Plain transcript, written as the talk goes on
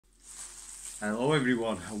Hello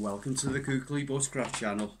everyone and welcome to the Kukli Bushcraft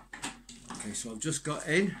channel. Okay, so I've just got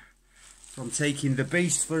in from taking the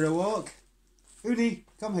beast for a walk. Udi,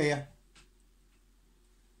 come here.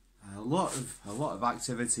 A lot of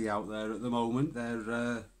activity out there at the moment.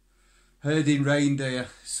 They're herding reindeer,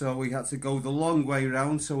 so we had to go the long way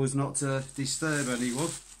round so as not to disturb anyone.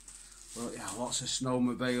 But yeah, lots of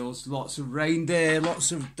snowmobiles, lots of reindeer,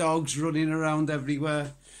 lots of dogs running around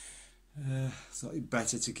everywhere. Thought it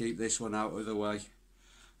better to keep this one out of the way.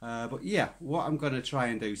 But yeah, what I'm going to try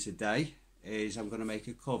and do today is I'm going to make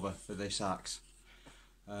a cover for this axe.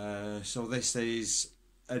 So this is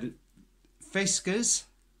a Fiskars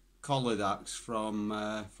collared axe from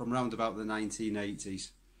round about the 1980s,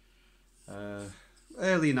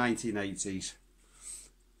 early 1980s.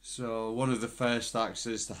 So one of the first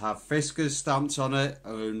axes to have Fiskars stamped on it,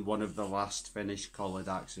 and one of the last finished collared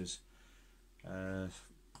axes.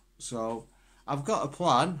 So I've got a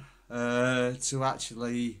plan to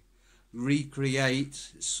actually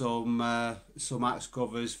recreate some axe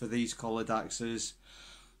covers for these collared axes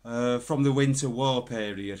from the Winter War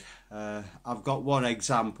period. I've got one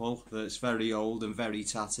example that's very old and very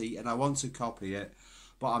tatty, and I want to copy it,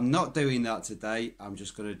 but I'm not doing that today. I'm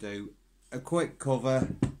just going to do a quick cover,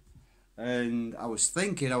 and I was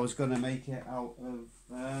thinking I was going to make it out of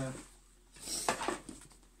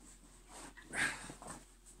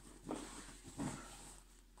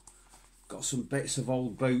got some bits of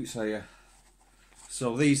old boots here.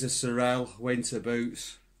 So these are Sorel winter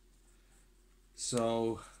boots.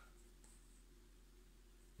 So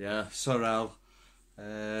yeah, Sorel.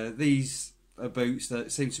 These are boots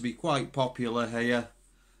that seem to be quite popular here,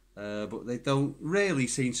 but they don't really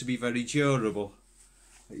seem to be very durable.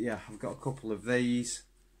 But yeah, I've got a couple of these,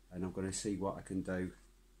 and I'm going to see what I can do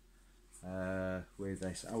with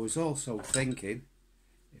this. I was also thinking,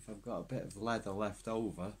 if I've got a bit of leather left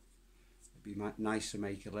over, it'd be nice to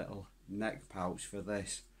make a little neck pouch for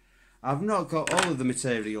this. I've not got all of the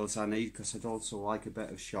materials I need because I'd also like a bit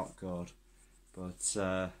of shot cord, but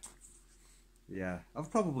yeah, I've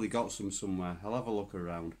probably got some somewhere. I'll have a look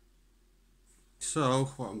around. So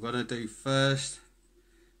what I'm going to do first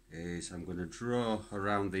is I'm going to draw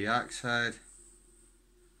around the axe head,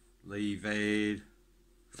 leaving,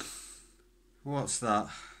 what's that,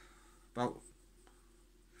 about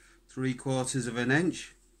 3/4 of an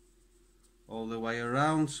inch all the way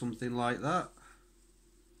around, something like that.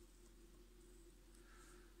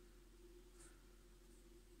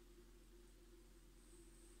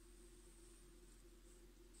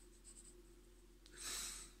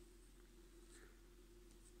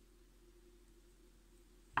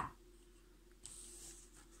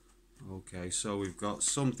 Okay, so we've got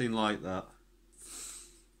something like that.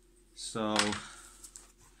 So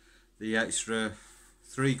the extra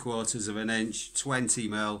 3/4 of an inch,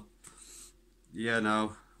 20mm, you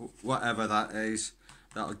know, whatever that is,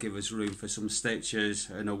 that'll give us room for some stitches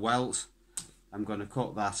and a welt. I'm going to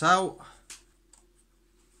cut that out.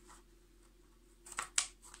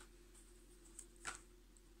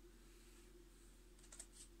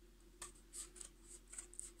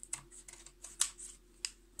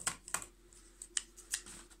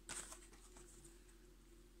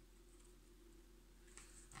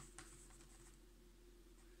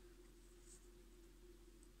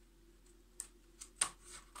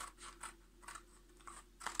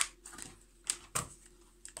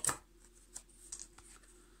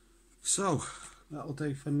 So that'll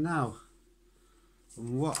do for now.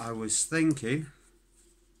 And what I was thinking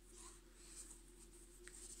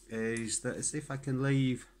is that as if I can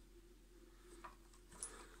leave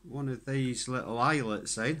one of these little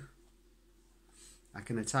eyelets in, I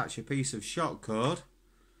can attach a piece of shot cord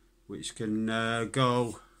which can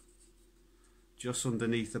go just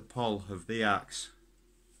underneath the poll of the axe.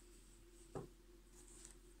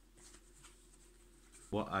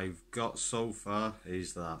 What I've got so far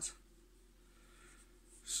is that.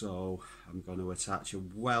 So I'm going to attach a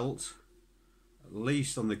welt, at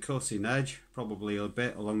least on the cutting edge, probably a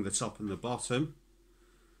bit along the top and the bottom,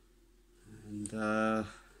 and yeah,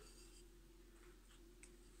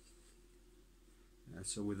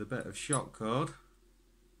 so with a bit of shot cord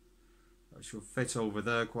that should fit over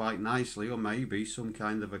there quite nicely, or maybe some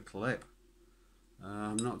kind of a clip.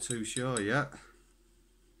 I'm not too sure yet.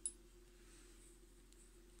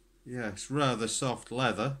 Yeah, it's rather soft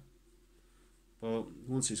leather, but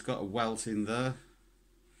once it's got a welt in there,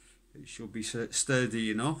 it should be sturdy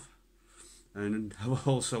enough. And I've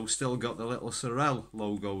also still got the little Sorel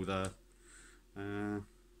logo there.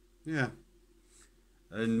 Yeah,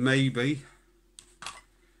 and maybe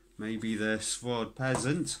the svord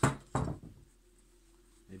peasant,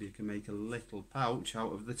 maybe you can make a little pouch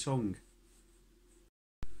out of the tongue.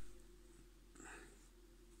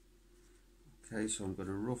 Okay, so I'm going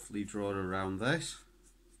to roughly draw around this.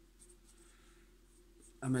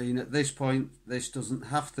 I mean, at this point, this doesn't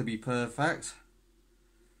have to be perfect,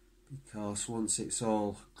 because once it's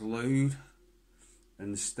all glued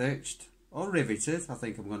and stitched, or riveted, I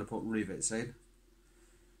think I'm going to put rivets in,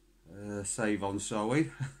 save on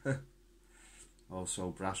sewing.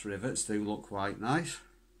 Also, brass rivets do look quite nice.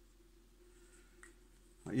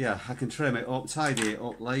 But yeah, I can trim it up, tidy it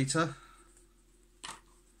up later.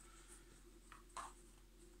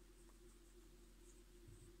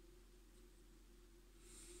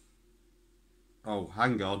 Oh,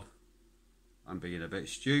 hang on, I'm being a bit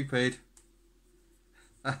stupid.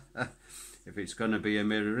 If it's going to be a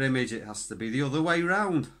mirror image, it has to be the other way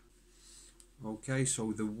round. Okay,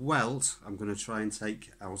 so the welt I'm going to try and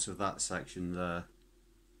take out of that section there.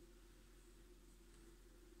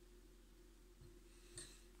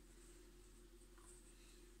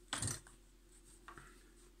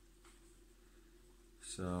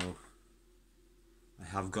 So I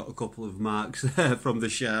have got a couple of marks there from the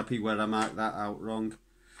Sharpie where I marked that out wrong,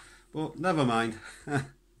 but never mind.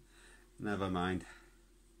 Never mind.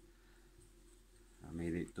 I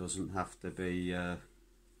mean, it doesn't have to be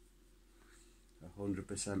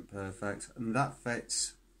 100% perfect, and that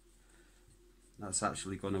fits. That's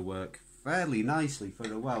actually going to work fairly nicely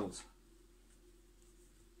for a welt.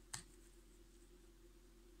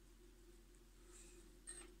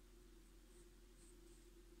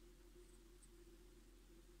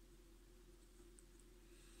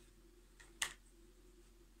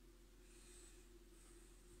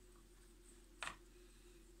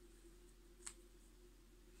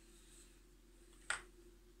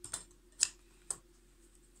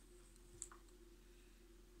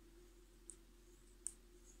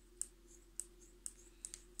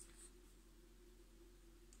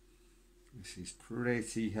 This is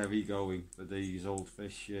pretty heavy going for these old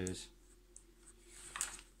fish shears.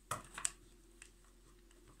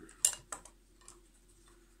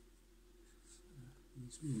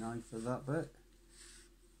 Use my knife for that bit.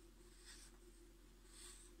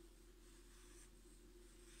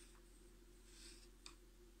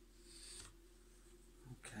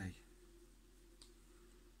 Okay.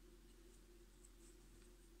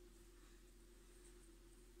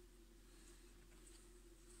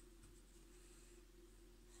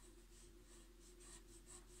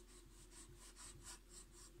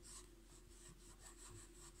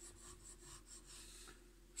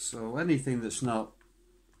 So anything that's not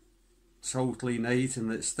totally neat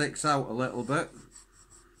and that sticks out a little bit,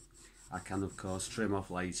 I can of course trim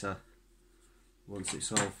off later once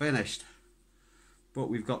it's all finished. But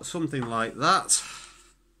we've got something like that,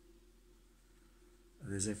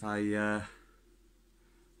 and as if I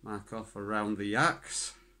mark off around the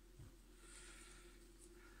axe.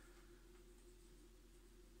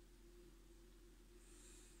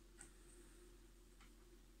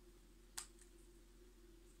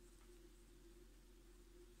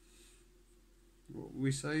 What were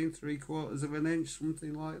we saying, 3/4 of an inch,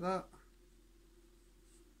 something like that?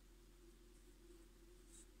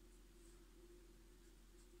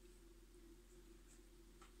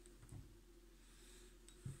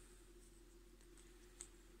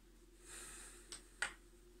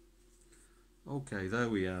 Okay, there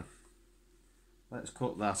we are. Let's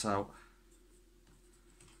cut that out.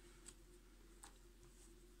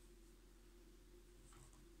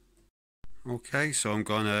 Okay, so I'm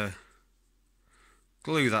going to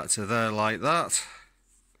glue that to there like that.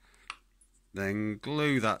 Then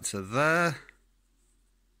glue that to there.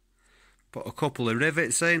 Put a couple of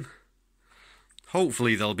rivets in.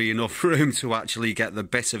 Hopefully there'll be enough room to actually get the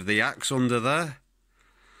bit of the axe under there.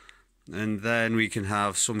 And then we can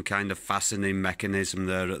have some kind of fastening mechanism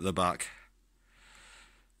there at the back.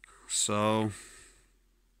 So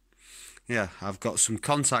yeah, I've got some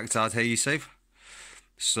contact adhesive,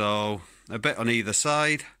 so a bit on either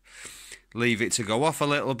side, leave it to go off a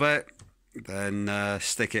little bit, then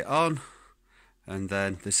stick it on, and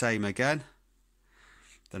then the same again,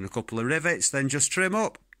 then a couple of rivets, then just trim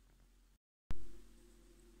up.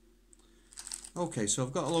 Okay, so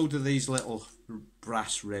I've got a load of these little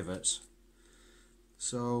brass rivets,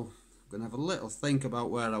 so I'm going to have a little think about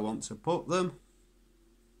where I want to put them.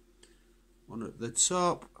 One at the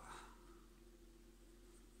top,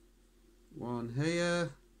 one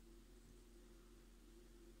here,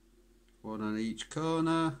 one on each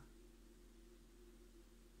corner,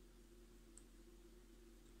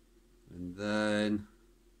 and then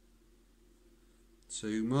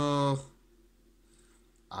two more.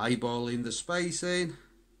 Eyeballing the spacing.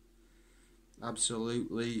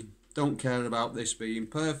 Absolutely don't care about this being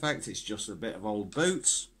perfect, it's just a bit of old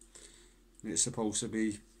boots. It's supposed to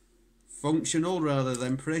be functional rather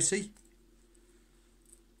than pretty.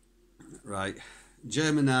 Right,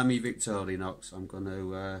 German Army Victorinox. I'm going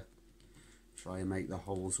to try and make the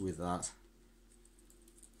holes with that.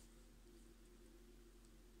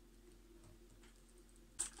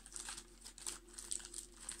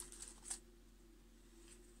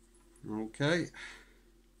 Okay.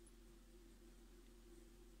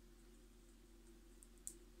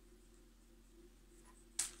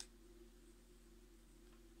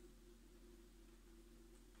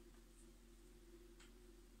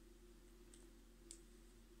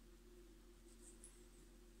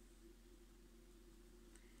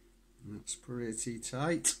 That's pretty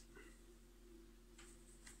tight.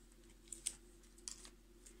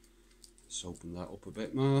 Let's open that up a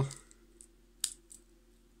bit more.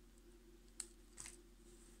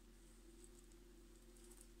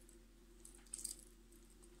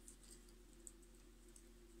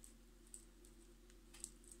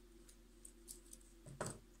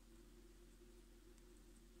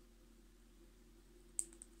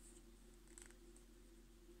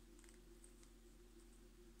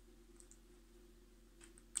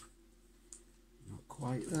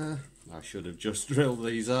 Quite there. I should have just drilled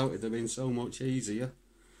these out, it'd have been so much easier.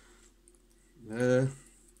 The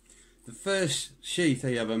first sheath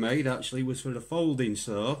I ever made actually was for a folding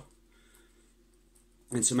saw,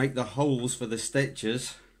 and to make the holes for the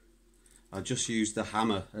stitches I just used a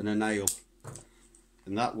hammer and a nail,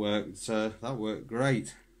 and that worked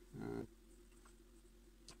great.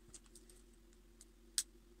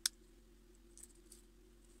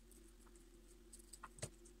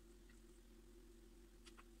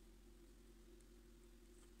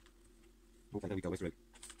 Okay, there we go, we're through.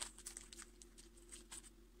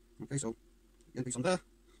 Okay, so get a piece on there.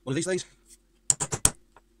 One of these things.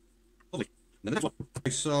 Lovely. And then the next one.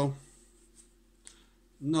 Okay, so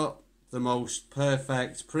not the most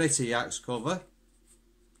perfect, pretty axe cover,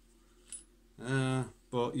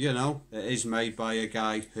 but you know, it is made by a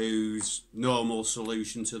guy whose normal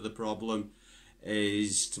solution to the problem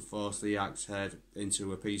is to force the axe head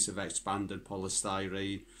into a piece of expanded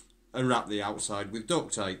polystyrene and wrap the outside with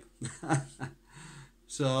duct tape.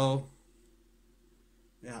 So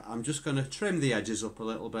yeah, I'm just going to trim the edges up a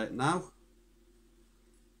little bit now,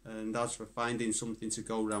 and as for finding something to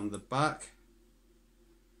go around the back,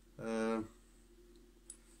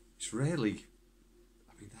 it's really,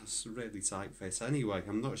 I mean, that's a really tight fit anyway.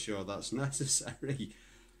 I'm not sure that's necessary,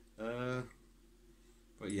 but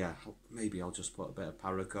yeah, maybe I'll just put a bit of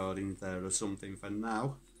paracord in there or something for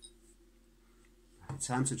now.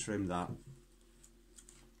 Time to trim that.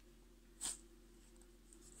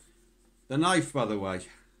 The knife, by the way,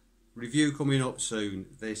 review coming up soon.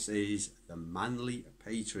 This is the Manly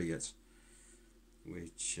Patriot,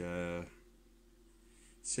 which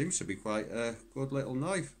seems to be quite a good little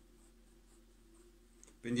knife.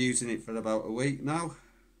 Been using it for about a week now.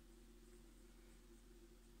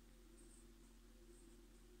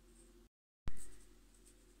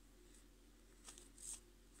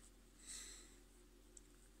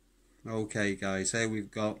 Okay guys, here we've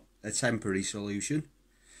got a temporary solution.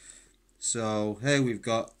 So here we've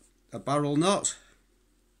got a barrel knot.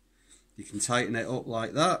 You can tighten it up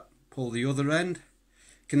like that, pull the other end.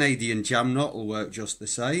 Canadian jam knot will work just the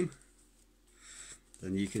same.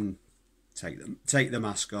 Then you can take the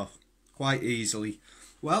mask off quite easily.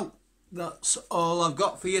 Well, that's all I've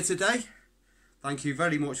got for you today. Thank you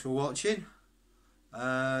very much for watching,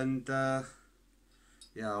 and yeah,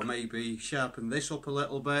 I'll maybe sharpen this up a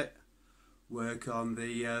little bit, work on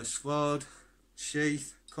the svord,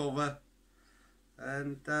 sheath, cover,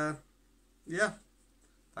 and yeah,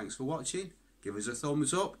 thanks for watching. Give us a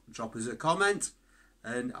thumbs up, drop us a comment,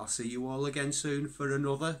 and I'll see you all again soon for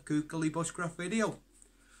another Kookily Bushcraft video.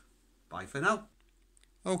 Bye for now.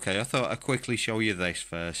 Okay, I thought I'd quickly show you this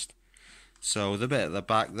first. So the bit at the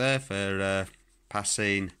back there for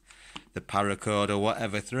passing the paracord or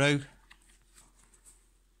whatever through,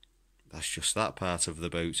 that's just that part of the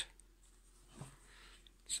boot.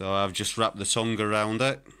 So I've just wrapped the tongue around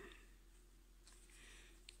it.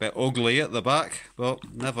 Bit ugly at the back, but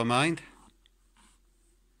never mind.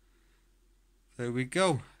 There we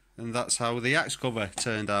go. And that's how the axe cover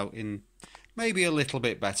turned out, in maybe a little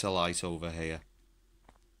bit better light over here.